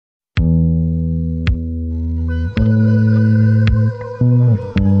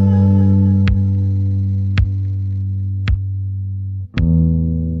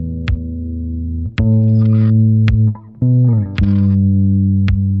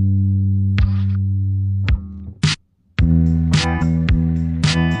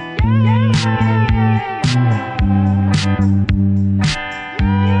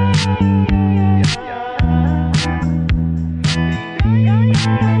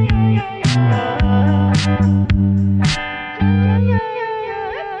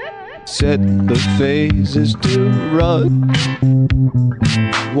set the phases to run.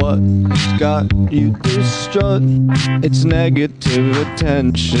 What's got you distraught? It's negative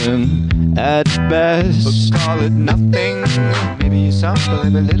attention at best. Call it nothing. Maybe it's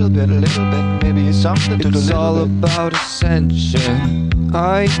something, a little bit, maybe it's something to It's all about ascension,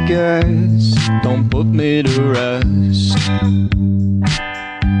 I guess. Don't put me to rest.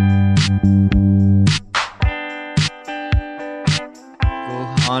 Go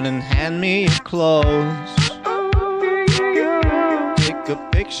on and hand me your clothes. Take a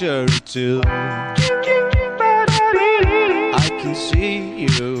picture or two. I can see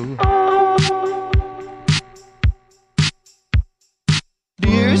you.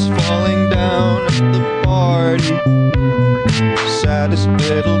 Tears falling down at the party. Saddest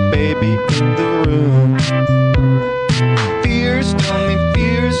little baby in the room. Fears, tell me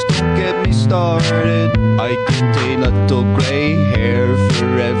fears, don't get me started. I get a little gray hair for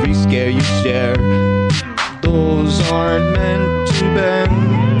every scare you share. Those aren't meant to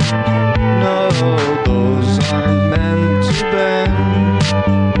bend. No, those aren't meant to bend.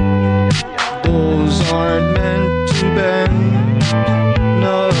 Those aren't meant to bend.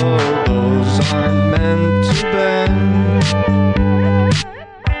 No, those aren't meant to bend.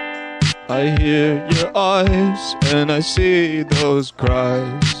 I hear your eyes and I see those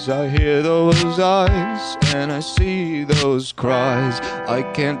cries. I hear those eyes and I see those cries. I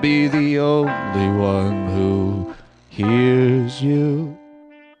can't be the only one who hears you.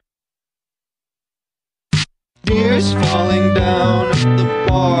 Tears falling down at the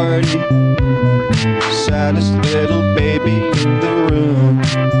party. Saddest little baby in the room.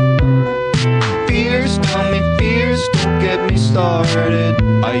 Fears, tell me fears, don't get me started.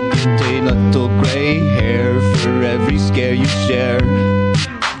 I get a little gray hair for every scare you share.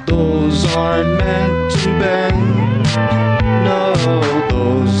 Those aren't meant to bend. No,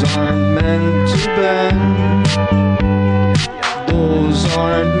 those aren't meant to bend. Those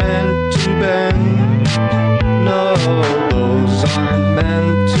aren't meant to bend. No, those aren't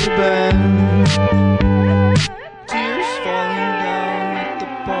meant to bend. Tears falling down at the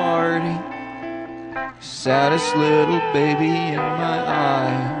party. Saddest little baby in my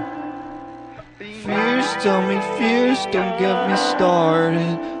eye. Fears, tell me fears, don't get me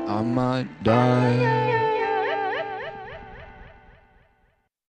started. I might die.